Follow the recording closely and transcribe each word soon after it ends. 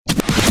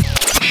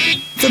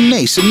The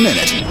Mason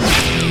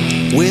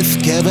Minute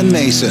with Kevin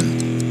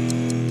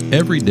Mason.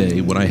 Every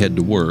day when I head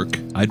to work,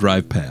 I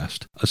drive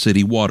past a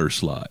city water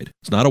slide.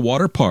 It's not a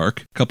water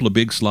park, a couple of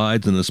big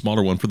slides and a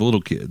smaller one for the little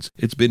kids.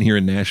 It's been here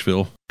in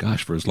Nashville,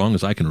 for as long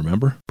as I can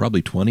remember,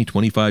 probably 20,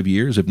 25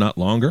 years, if not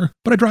longer.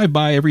 But I drive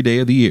by every day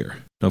of the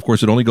year. Now, of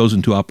course, it only goes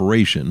into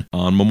operation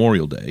on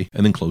Memorial Day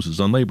and then closes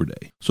on Labor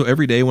Day. So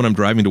every day when I'm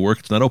driving to work,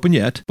 it's not open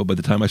yet, but by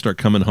the time I start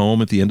coming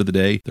home at the end of the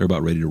day, they're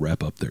about ready to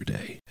wrap up their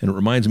day. And it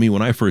reminds me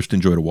when I first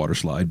enjoyed a water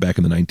slide back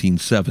in the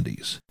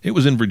 1970s. It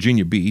was in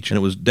Virginia Beach, and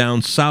it was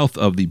down south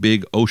of the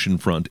big ocean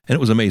front, and it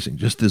was amazing.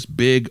 Just this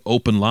big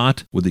open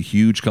lot with a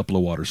huge couple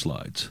of water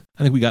slides.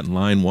 I think we got in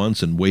line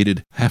once and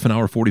waited half an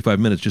hour, 45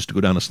 minutes just to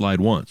go down a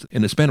slide once.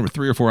 In a span of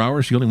 3 or 4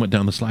 hours, you only went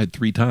down the slide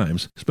 3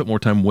 times. Spent more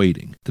time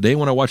waiting. Today,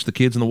 when I watch the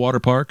kids in the water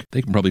park,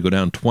 they can probably go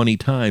down 20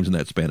 times in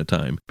that span of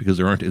time because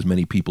there aren't as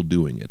many people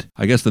doing it.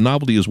 I guess the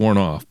novelty is worn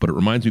off, but it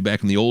reminds me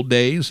back in the old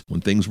days when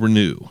things were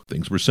new,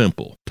 things were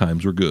simple,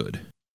 times were good.